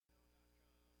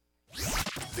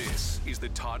is the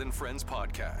Todd and Friends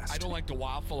podcast. I don't like to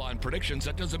waffle on predictions.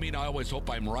 That doesn't mean I always hope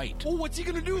I'm right. Oh, what's he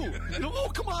going to do? Oh,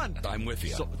 come on. I'm with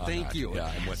you. So, thank you.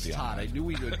 Yeah, I'm with you. Todd, I knew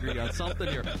we'd agree on something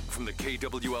here. From the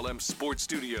KWLM Sports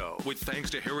Studio, with thanks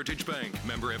to Heritage Bank,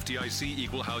 member FDIC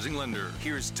equal housing lender.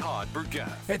 Here's Todd Burgett.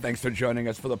 Hey, thanks for joining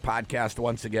us for the podcast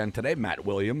once again today. Matt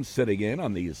Williams sitting in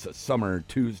on these summer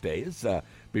Tuesdays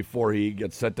before he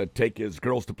gets set to take his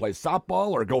girls to play softball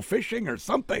or go fishing or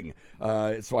something.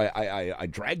 So I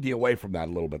dragged you away from that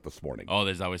a little bit this morning. Oh,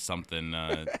 there's always something.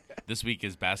 This week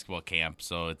is basketball camp,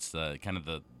 so it's kind of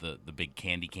the big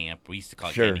candy camp. We used to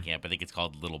call it candy camp. I think it's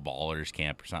called Little Ballers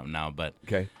Camp or something now. But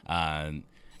okay.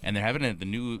 And they're having the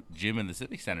new gym in the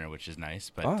Civic Center, which is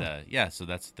nice. But yeah, so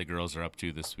that's what the girls are up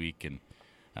to this week.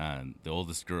 And the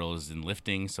oldest girl is in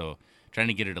lifting, so trying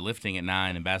to get her to lifting at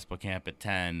 9 and basketball camp at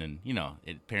 10. And, you know,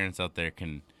 parents out there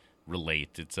can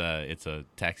relate. It's a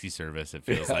taxi service, it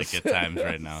feels like at times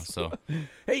right now. So,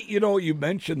 hey, you know, you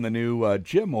mentioned the new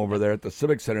gym over there at the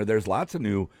Civic Center. There's lots of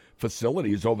new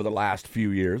facilities over the last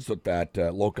few years with that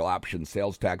local option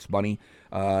sales tax money.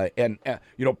 And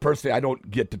you know, personally, I don't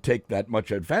get to take that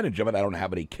much advantage of it. I don't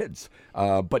have any kids,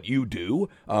 but you do.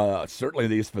 Certainly,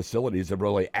 these facilities have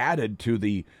really added to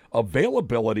the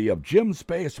availability of gym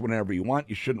space whenever you want.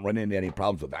 You shouldn't run into any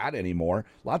problems with that anymore.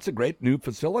 Lots of great new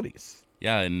facilities.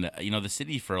 Yeah, and you know, the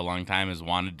city for a long time has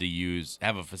wanted to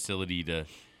have a facility to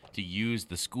use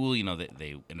the school. You know,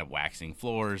 they end up waxing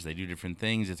floors. They do different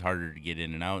things. It's harder to get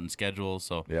in and out and schedule.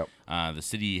 So the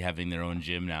city having their own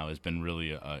gym now has been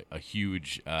really a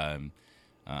huge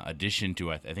addition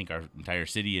to, I think, our entire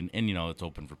city. And, you know, it's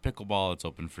open for pickleball. It's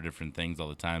open for different things all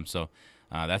the time. So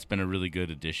that's been a really good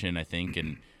addition, I think.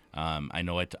 And I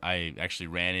know I actually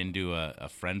ran into a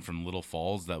friend from Little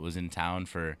Falls that was in town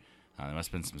for there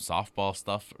must have been some softball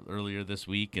stuff earlier this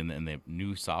week, and they have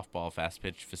new softball fast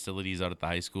pitch facilities out at the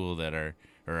high school that are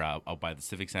out by the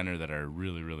Civic Center that are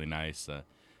really, really nice. A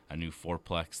new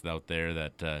fourplex out there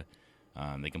that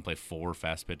they can play 4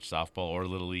 fast pitch softball or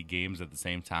Little League games at the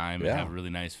same time and have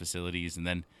really nice facilities. And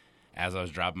then as I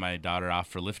was dropping my daughter off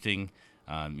for lifting,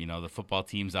 you know, the football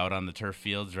team's out on the turf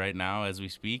fields right now as we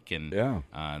speak, and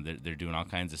they're doing all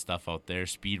kinds of stuff out there,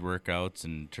 speed workouts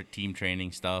and team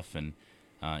training stuff. And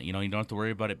you know, you don't have to worry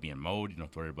about it being mowed. You don't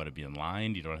have to worry about it being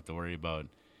lined. You don't have to worry about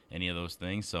any of those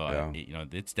things. So, you know,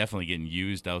 it's definitely getting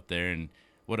used out there. And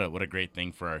what a great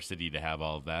thing for our city to have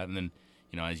all of that. And then,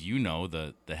 you know, as you know,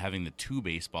 the having the 2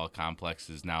 baseball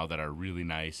complexes now that are really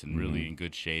nice and really in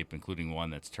good shape, including one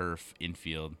that's turf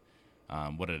infield.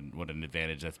 What an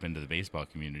advantage that's been to the baseball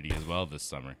community as well this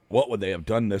summer. What would they have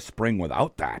done this spring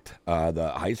without that?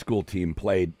 The high school team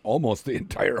played almost the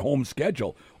entire home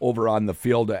schedule over on the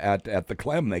field at the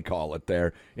Clem, they call it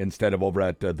there, instead of over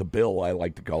at the Bill. I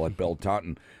like to call it Bill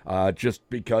Taunton, just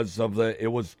because of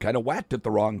it was kind of wet at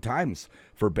the wrong times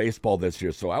for baseball this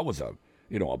year. So that was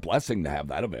a blessing to have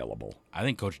that available. I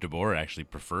think Coach DeBoer actually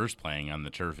prefers playing on the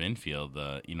turf infield.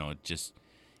 You know, it just.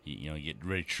 You know, you get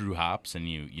really true hops, and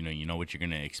you know what you're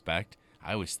going to expect.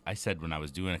 I said when I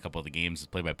was doing a couple of the games,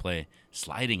 play-by-play,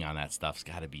 sliding on that stuff's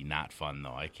got to be not fun,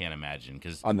 though. I can't imagine.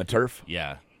 Cause, on the turf?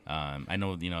 Yeah. I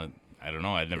know, you know, I don't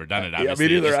know. I've never done it, obviously. Yeah,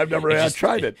 me neither. I've never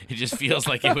tried it. It just feels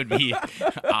like it would be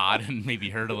odd and maybe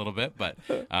hurt a little bit. But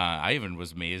I even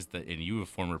was amazed that, and you, a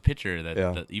former pitcher,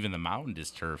 that even the mound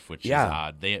is turf, which is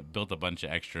odd. They built a bunch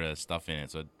of extra stuff in it,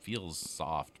 so it feels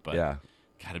soft. But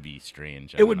got to be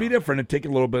strange. It would be different. It'd take a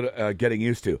little bit of getting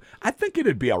used to. I think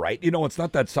it'd be all right. You know, it's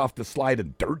not that soft to slide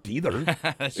in dirt either.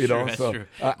 That's you know, true. so That's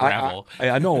true. Gravel.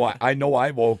 I know.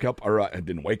 I woke up, or I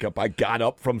didn't wake up. I got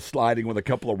up from sliding with a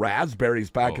couple of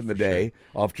raspberries back in the day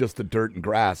off just the dirt and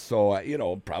grass. So you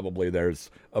know, probably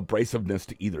there's abrasiveness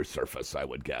to either surface, I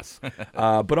would guess.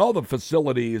 But all the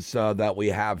facilities that we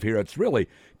have here, it's really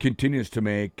continues to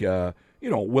make. You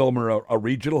know, Wilmer, a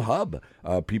regional hub.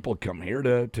 People come here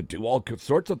to do all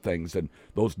sorts of things, and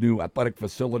those new athletic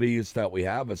facilities that we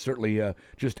have, it certainly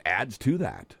just adds to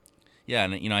that. Yeah,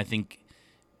 and, you know, I think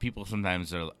people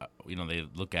sometimes are, you know, they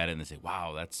look at it and they say,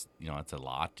 wow, that's a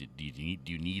lot. Do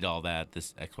you need all that,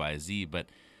 this X, Y, Z? But,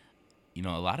 you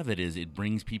know, a lot of it is it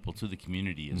brings people to the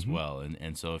community as well.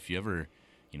 And so if you ever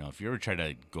try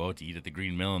to go out to eat at the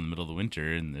Green Mill in the middle of the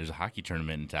winter and there's a hockey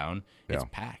tournament in town, it's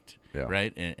packed. Yeah.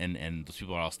 Right, and those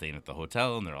people are all staying at the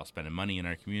hotel, and they're all spending money in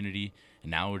our community.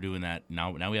 And now we're doing that.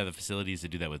 Now we have the facilities to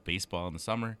do that with baseball in the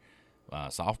summer,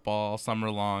 softball all summer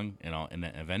long. You know, and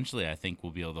then eventually, I think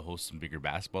we'll be able to host some bigger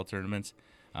basketball tournaments.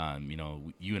 You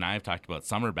know, you and I have talked about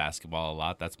summer basketball a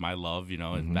lot. That's my love, you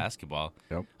know, in basketball.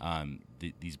 Yep.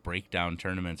 These breakdown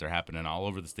tournaments are happening all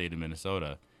over the state of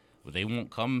Minnesota. They won't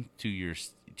come to your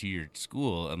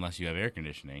school unless you have air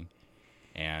conditioning.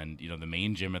 And, the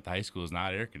main gym at the high school is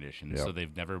not air conditioned, so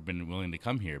they've never been willing to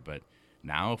come here. But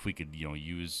now if we could,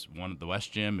 use one of the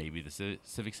West Gym, maybe the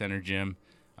Civic Center Gym,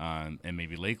 and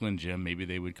maybe Lakeland Gym, maybe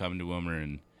they would come to Wilmer,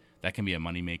 and that can be a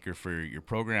moneymaker for your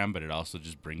program, but it also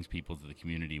just brings people to the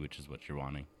community, which is what you're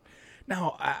wanting.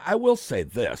 Now, I will say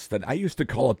this, that I used to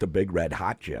call it the Big Red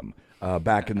Hot Gym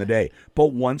back in the day.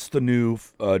 But once the new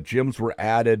gyms were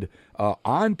added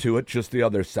onto it, just the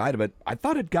other side of it, I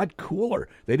thought it got cooler.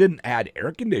 They didn't add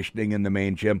air conditioning in the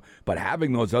main gym, but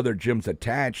having those other gyms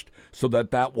attached so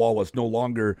that wall was no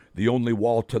longer the only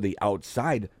wall to the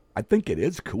outside, I think it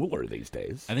is cooler these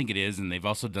days. I think it is, and they've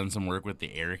also done some work with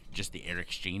the air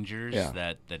exchangers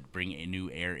that bring a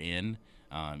new air in.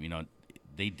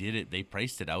 They did it. They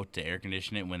priced it out to air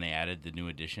condition it when they added the new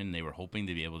addition. They were hoping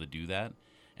to be able to do that,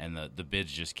 and the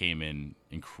bids just came in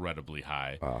incredibly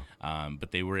high. Wow.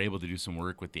 But they were able to do some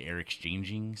work with the air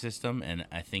exchanging system, and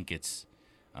I think it's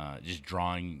just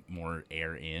drawing more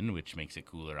air in, which makes it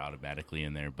cooler automatically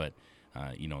in there. But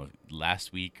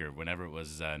last week or whenever it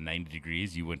was 90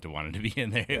 degrees, you wouldn't have wanted to be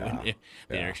in there.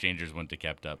 The air exchangers wouldn't have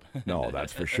kept up. No,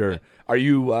 that's for sure. Are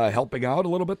you helping out a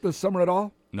little bit this summer at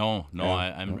all? No,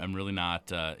 I'm really not.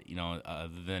 Other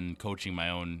than coaching my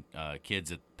own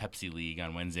kids at Pepsi League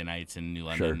on Wednesday nights in New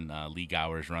London, league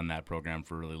hours, run that program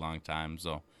for a really long time.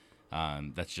 So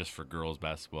that's just for girls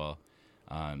basketball.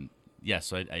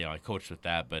 So I coached with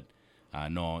that, but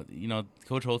no,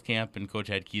 Coach Holtkamp and Coach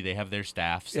Hedke, they have their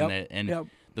staffs, and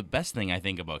the best thing I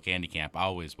think about Candy Camp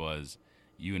always was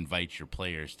you invite your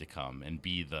players to come and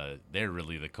they're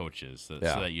really the coaches, so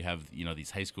that you have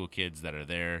these high school kids that are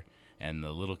there. And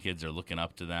the little kids are looking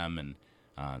up to them, and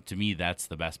to me, that's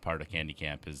the best part of Candy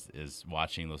Camp is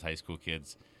watching those high school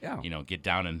kids, get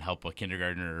down and help a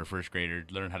kindergartner or a first grader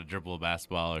learn how to dribble a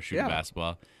basketball or shoot a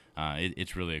basketball.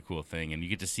 It's really a cool thing, and you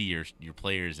get to see your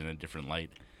players in a different light.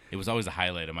 It was always a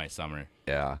highlight of my summer.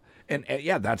 Yeah, and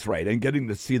that's right. And getting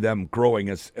to see them growing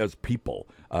as people,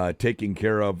 taking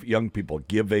care of young people,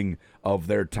 giving of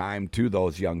their time to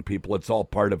those young people. It's all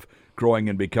part of growing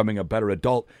and becoming a better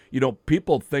adult.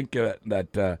 People think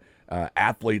that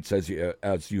athletes, as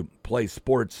you play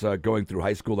sports going through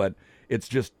high school, that it's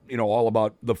just all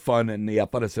about the fun and the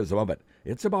athleticism of it.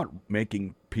 It's about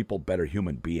making people better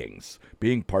human beings,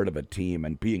 being part of a team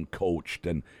and being coached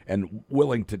and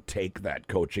willing to take that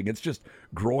coaching. It's just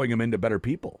growing them into better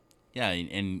people. Yeah,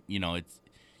 and it's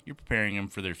you're preparing them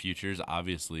for their futures,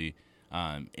 obviously,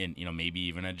 and maybe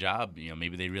even a job.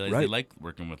 Maybe they realize they like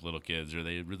working with little kids, or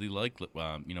they really like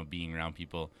being around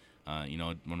people.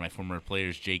 One of my former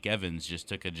players, Jake Evans, just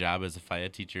took a job as a FIA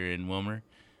teacher in Wilmer,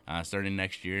 starting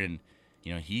next year, and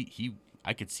he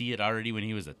I could see it already when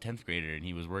he was a 10th grader and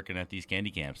he was working at these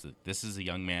candy camps. That this is a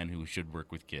young man who should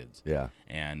work with kids. Yeah,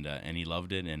 and he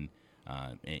loved it, and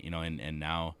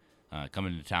now.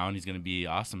 Coming to town, he's going to be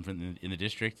awesome in the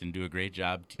district and do a great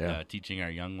job teaching our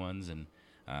young ones and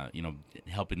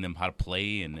helping them how to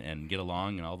play and get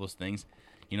along and all those things.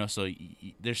 So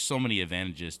there's so many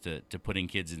advantages to putting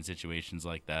kids in situations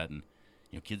like that. And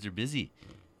kids are busy.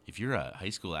 If you're a high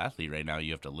school athlete right now,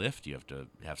 you have to lift, you have to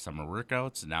have summer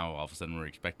workouts. And now all of a sudden we're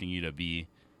expecting you to be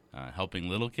helping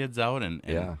little kids out. And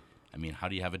I mean, how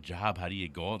do you have a job? How do you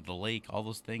go out to the lake? All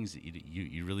those things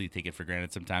you really take it for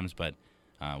granted sometimes, but.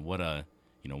 What an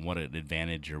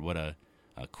advantage, or what a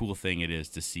cool thing it is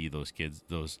to see those kids,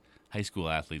 those high school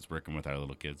athletes working with our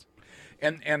little kids.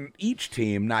 And each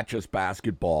team, not just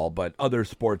basketball, but other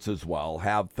sports as well,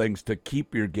 have things to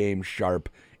keep your game sharp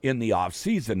in the off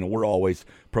season. We're always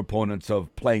proponents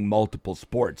of playing multiple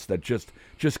sports, that just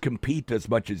compete as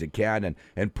much as you can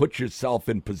and put yourself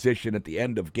in position at the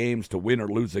end of games to win or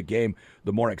lose a game.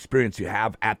 The more experience you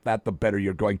have at that, the better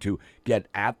you're going to get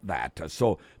at that.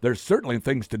 So there's certainly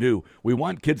things to do. We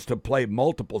want kids to play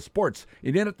multiple sports,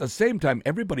 and yet at the same time,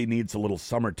 everybody needs a little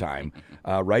summertime,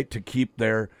 right, to keep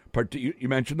their you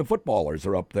mentioned the footballers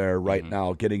are up there right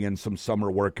now getting in some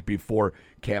summer work before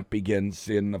camp begins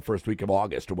in the first week of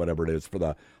August or whatever it is for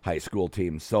the high school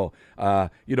teams. So,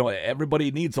 everybody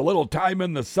needs a little time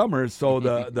in the summer, so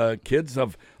the kids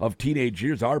of teenage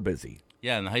years are busy.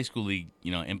 Yeah, and the high school league,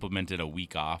 implemented a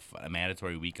week off, a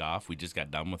mandatory week off. We just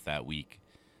got done with that week.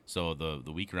 So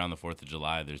the week around the 4th of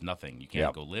July, there's nothing. You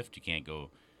can't go lift. You can't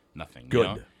go nothing.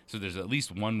 Good. So there's at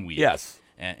least 1 week. Yes.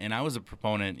 And I was a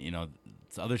proponent,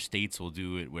 other states will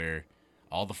do it where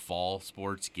all the fall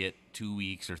sports get 2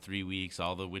 weeks or 3 weeks.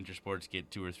 All the winter sports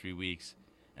get 2 or 3 weeks,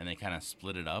 and they kind of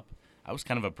split it up. I was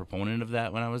kind of a proponent of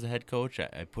that when I was a head coach.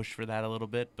 I pushed for that a little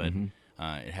bit, but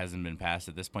it hasn't been passed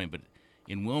at this point. But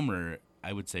in Wilmer,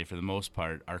 I would say for the most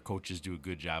part, our coaches do a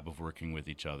good job of working with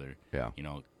each other. Yeah.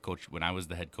 When I was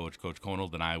the head coach, Coach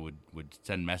Conold and I would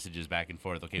send messages back and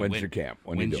forth. Okay, when's your camp?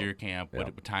 When's your camp? Yeah.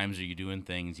 What times are you doing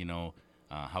things?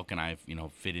 How can I,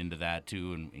 fit into that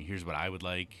too? And here's what I would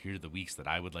like. Here are the weeks that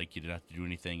I would like you to not to do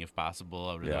anything if possible.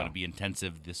 I really want to be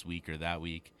intensive this week or that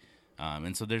week.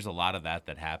 And so there's a lot of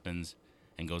that happens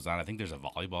and goes on. I think there's a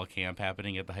volleyball camp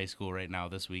happening at the high school right now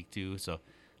this week too. So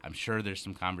I'm sure there's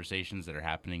some conversations that are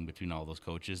happening between all those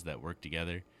coaches that work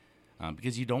together,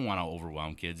 because you don't want to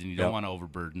overwhelm kids and you don't want to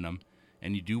overburden them,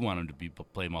 and you do want them to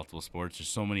play multiple sports. There's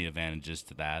so many advantages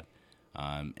to that,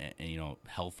 and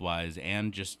health-wise,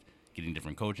 and just getting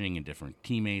different coaching and different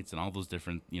teammates and all those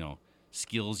different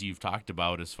skills you've talked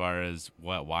about as far as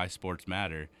why sports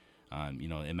matter.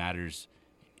 It matters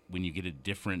when you get a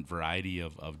different variety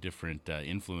of different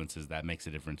influences. That makes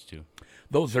a difference too.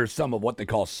 Those are some of what they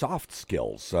call soft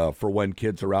skills for when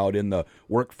kids are out in the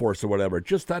workforce or whatever.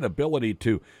 Just that ability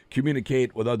to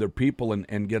communicate with other people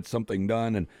and get something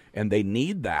done. And they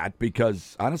need that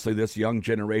because, honestly, this young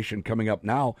generation coming up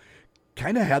now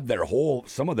kind of had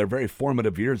some of their very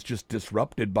formative years just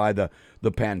disrupted by the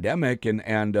pandemic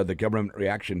and the government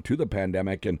reaction to the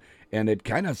pandemic. And it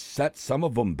kind of set some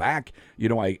of them back.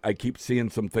 I keep seeing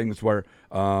some things where,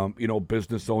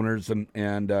 business owners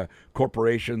and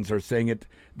corporations are saying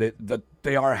that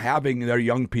they are having their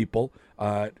young people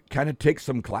kind of take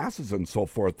some classes and so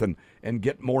forth and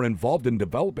get more involved in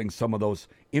developing some of those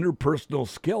interpersonal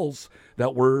skills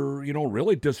that were,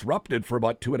 really disrupted for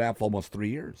about 2.5, almost 3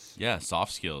 years. Yeah,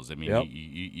 soft skills. I mean, Yep.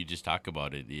 you just talk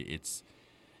about it. It's,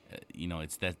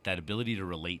 it's that ability to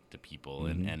relate to people.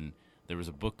 Mm-hmm. And there was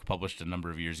a book published a number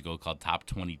of years ago called Top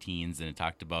 20 Teens, and it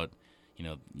talked about,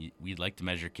 we'd like to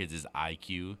measure kids'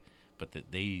 IQ, but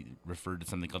that they referred to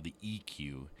something called the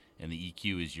EQ. And the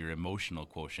EQ is your emotional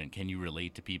quotient. Can you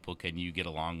relate to people? Can you get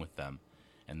along with them?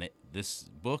 And this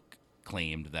book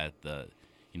claimed that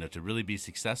to really be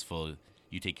successful,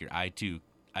 you take your IQ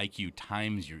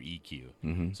times your EQ.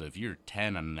 Mm-hmm. So if you're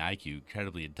 10 on an IQ,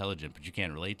 incredibly intelligent, but you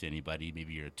can't relate to anybody,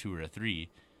 maybe you're a 2 or a 3,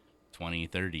 20,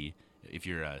 30. If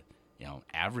you're a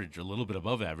average, a little bit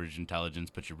above average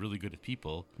intelligence, but you're really good at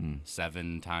people,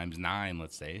 7 times 9,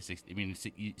 let's say. 6,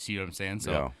 you see what I'm saying?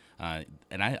 So,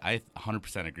 and I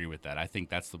 100% agree with that. I think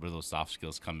that's where those soft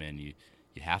skills come in. You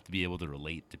have to be able to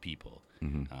relate to people,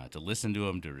 to listen to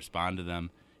them, to respond to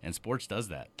them. And sports does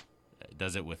that. It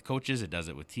does it with coaches. It does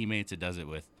it with teammates. It does it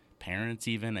with parents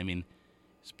even. I mean,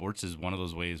 sports is one of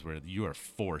those ways where you are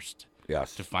forced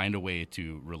to find a way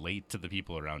to relate to the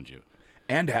people around you.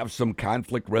 And have some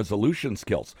conflict resolution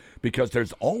skills, because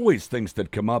there's always things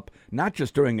that come up, not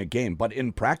just during a game, but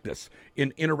in practice,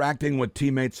 in interacting with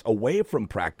teammates away from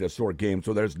practice or games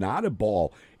where there's not a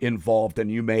ball involved,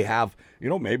 and you may have,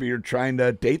 maybe you're trying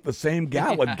to date the same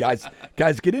gal, and guys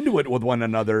get into it with one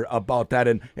another about that,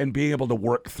 and being able to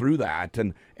work through that,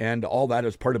 and all that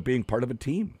is part of being part of a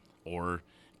team. Or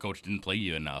coach didn't play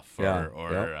you enough,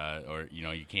 or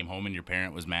you came home and your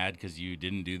parent was mad because you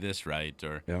didn't do this right,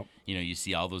 or you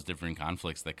see all those different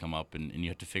conflicts that come up, and you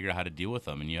have to figure out how to deal with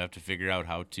them, and you have to figure out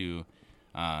how to,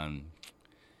 how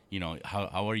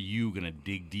are you going to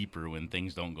dig deeper when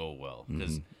things don't go well?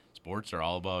 Because sports are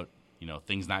all about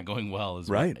things not going well, as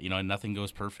right. And nothing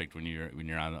goes perfect when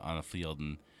you're on a field,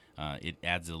 and it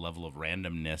adds a level of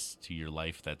randomness to your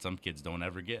life that some kids don't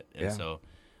ever get, and so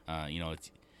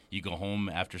it's. You go home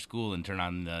after school and turn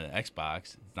on the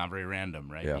Xbox. It's not very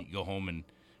random, right? Yeah. You go home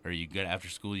or you get after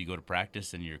school, you go to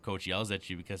practice, and your coach yells at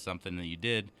you because something that you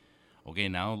did. Okay,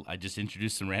 now I just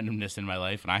introduced some randomness in my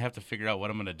life, and I have to figure out what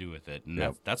I'm going to do with it.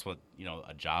 And that's what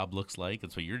a job looks like.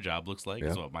 That's what your job looks like.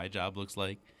 That's what my job looks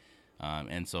like.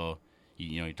 And so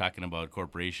you're talking about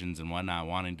corporations and whatnot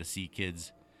wanting to see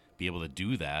kids be able to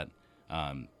do that.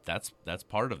 That's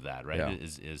part of that, right? Yeah.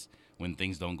 Is when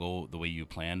things don't go the way you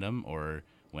planned them, or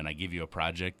when I give you a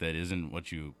project that isn't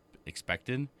what you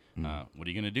expected, what are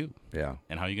you going to do? Yeah.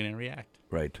 And how are you going to react?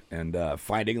 Right. And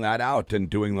finding that out and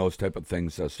doing those type of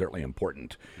things is certainly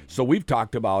important. So we've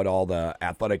talked about all the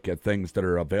athletic things that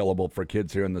are available for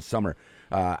kids here in the summer.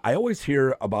 I always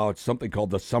hear about something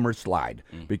called the summer slide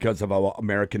because of how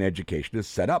American education is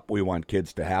set up. We want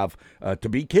kids to have to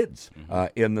be kids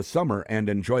in the summer and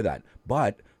enjoy that.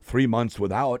 But 3 months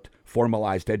without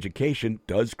formalized education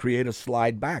does create a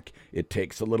slide back. It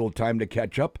takes a little time to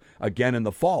catch up again in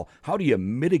the fall. How do you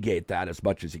mitigate that as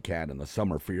much as you can in the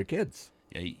summer for your kids?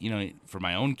 Yeah, for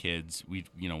my own kids, we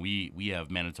have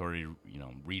mandatory,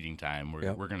 reading time.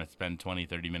 We're going to spend 20,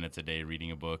 30 minutes a day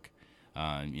reading a book.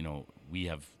 We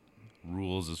have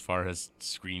rules as far as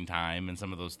screen time and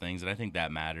some of those things, and I think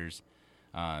that matters.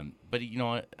 But you know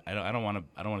what? I don't want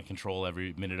to control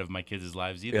every minute of my kids'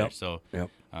 lives either. Yep. So, Yep.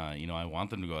 you know, I want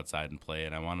them to go outside and play,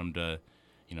 and I want them to,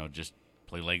 you know, just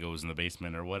play Legos in the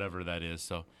basement or whatever that is.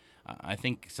 So, I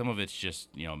think some of it's just,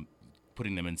 you know,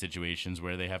 putting them in situations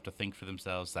where they have to think for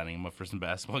themselves, signing them up for some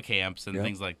basketball camps and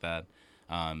things like that.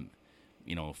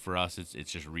 You know, for us,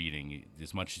 it's just reading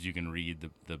as much as you can read.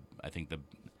 I think the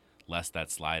less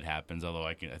that slide happens. Although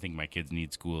I think my kids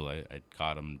need school. I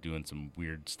caught them doing some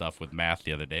weird stuff with math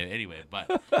the other day. Anyway,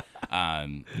 but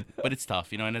it's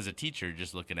tough, you know. And as a teacher,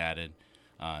 just looking at it,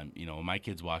 you know, when my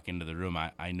kids walk into the room,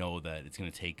 I know that it's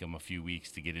going to take them a few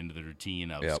weeks to get into the routine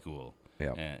of school.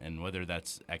 Yep. And whether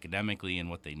that's academically and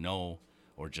what they know,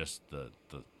 or just the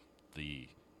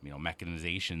you know,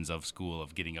 mechanizations of school,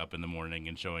 of getting up in the morning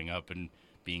and showing up and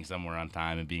being somewhere on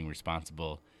time and being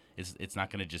responsible, it's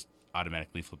not going to just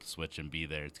automatically flip the switch and be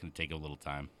there. It's going to take a little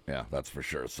time. Yeah, that's for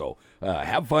sure. So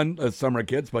have fun as summer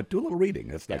kids, but do a little reading.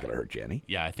 That's not going to hurt you any.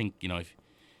 Yeah, I think, you know, if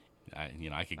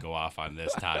I could go off on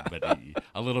this, Todd, but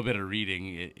a little bit of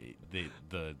reading,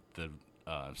 the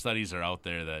studies are out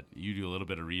there that you do a little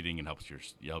bit of reading and helps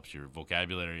your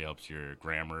vocabulary, helps your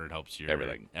grammar, it helps your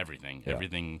everything.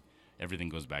 Yeah. Everything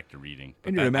goes back to reading.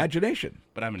 And your imagination.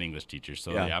 But I'm an English teacher,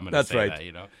 so I'm going to say that,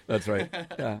 you know. That's right.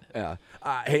 Yeah.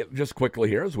 Hey, just quickly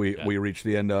here as we reach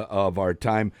the end of our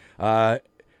time, I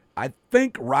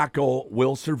think Rocco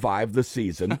will survive the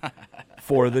season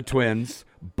for the Twins,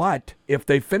 but if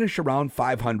they finish around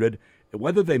 500,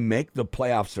 whether they make the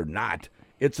playoffs or not,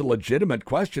 it's a legitimate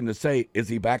question to say, is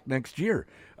he back next year?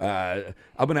 I'm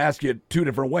going to ask you two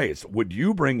different ways. Would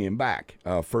you bring him back,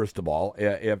 first of all?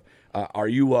 Are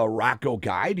you a Rocco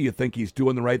guy? Do you think he's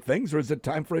doing the right things, or is it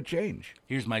time for a change?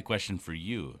 Here's my question for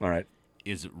you. All right.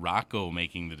 Is Rocco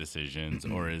making the decisions,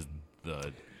 or is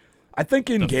the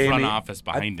front office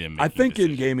behind him? I think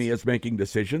in game he is making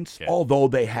decisions, although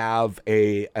they have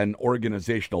an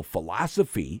organizational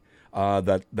philosophy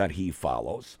that he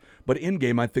follows. But in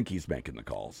game, I think he's making the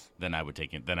calls. Then I would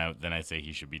take it. Then I say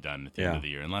he should be done at the end of the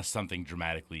year, unless something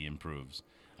dramatically improves.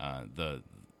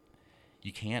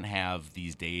 You can't have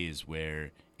these days where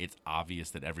it's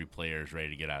obvious that every player is ready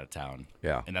to get out of town.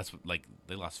 Yeah, and that's what,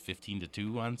 they lost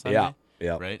 15-2 on Sunday.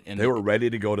 Yeah, right. And they were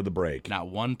ready to go to the break. Not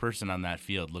one person on that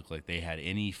field looked like they had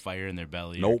any fire in their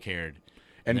belly or cared.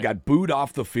 And got booed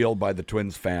off the field by the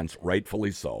Twins fans,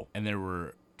 rightfully so. And there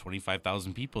were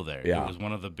 25,000 people there. Yeah. It was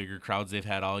one of the bigger crowds they've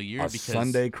had all year. A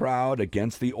Sunday crowd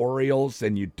against the Orioles,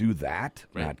 and you do that?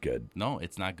 Right. Not good. No,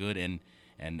 it's not good. And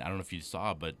I don't know if you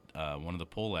saw, but one of the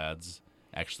poll ads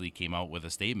actually came out with a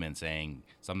statement saying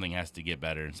something has to get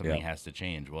better and something has to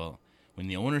change. Well, when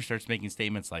the owner starts making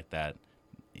statements like that,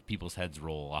 people's heads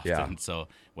roll often. Yeah. So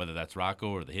whether that's Rocco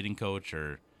or the hitting coach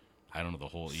or, I don't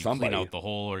know, you clean out the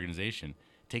whole organization.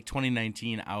 Take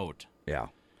 2019 out. Yeah.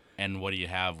 And what do you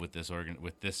have with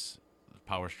this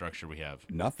power structure we have?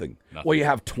 Nothing. Well, you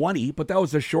have 20, but that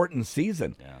was a shortened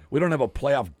season. Yeah. We don't have a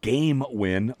playoff game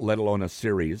win, let alone a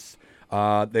series.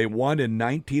 They won in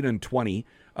 19 and 20.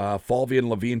 Falvey and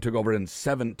Levine took over in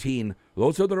 17.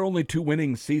 Those are their only two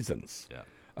winning seasons.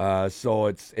 Yeah. So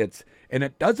it's and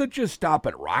it doesn't just stop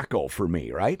at Rocco for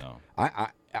me, right? No.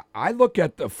 I look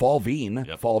at the Falvey and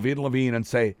Levine, and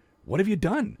say, what have you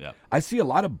done? Yep. I see a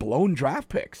lot of blown draft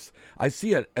picks. I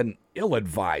see an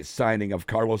ill-advised signing of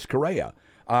Carlos Correa.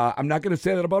 I'm not going to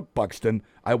say that about Buxton.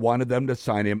 I wanted them to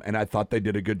sign him, and I thought they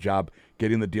did a good job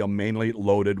getting the deal mainly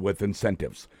loaded with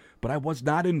incentives. But I was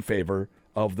not in favor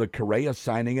of the Correa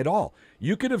signing at all.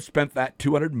 You could have spent that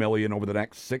 $200 million over the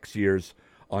next 6 years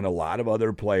on a lot of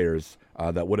other players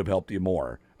that would have helped you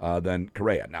more than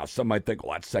Correa. Now, some might think,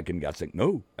 well, that's second-guessing.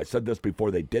 No, I said this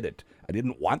before they did it. I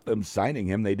didn't want them signing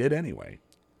him. They did anyway.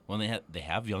 Well, they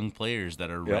have young players that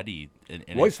are ready. And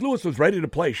Royce Lewis was ready to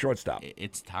play shortstop.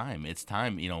 It's time. It's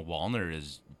time. You know, Wallner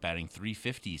is batting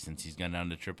 .350 since he's gone down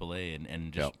to AAA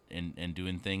and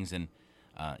doing things. And,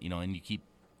 you know, and you keep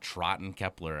trotting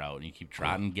Kepler out, and you keep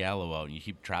trotting Gallo out, and you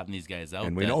keep trotting these guys out.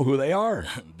 And we know who they are.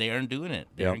 They aren't doing it.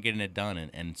 They aren't getting it done.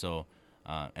 And so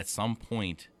at some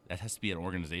point, that has to be an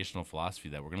organizational philosophy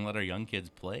that we're going to let our young kids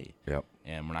play. Yep.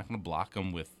 And we're not going to block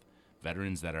them with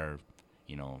veterans that are,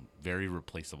 you know, very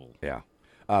replaceable. Yeah.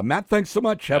 Matt, thanks so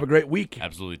much. Have a great week.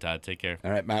 Absolutely, Todd. Take care.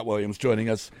 All right, Matt Williams joining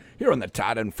us here on the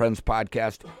Todd and Friends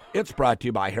podcast. It's brought to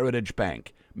you by Heritage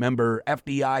Bank, member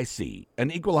FDIC, an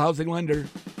equal housing lender.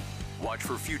 Watch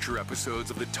for future episodes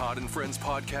of the Todd and Friends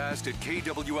podcast at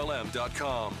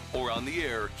KWLM.com or on the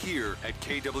air here at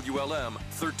KWLM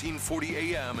 1340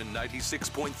 AM and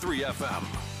 96.3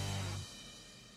 FM.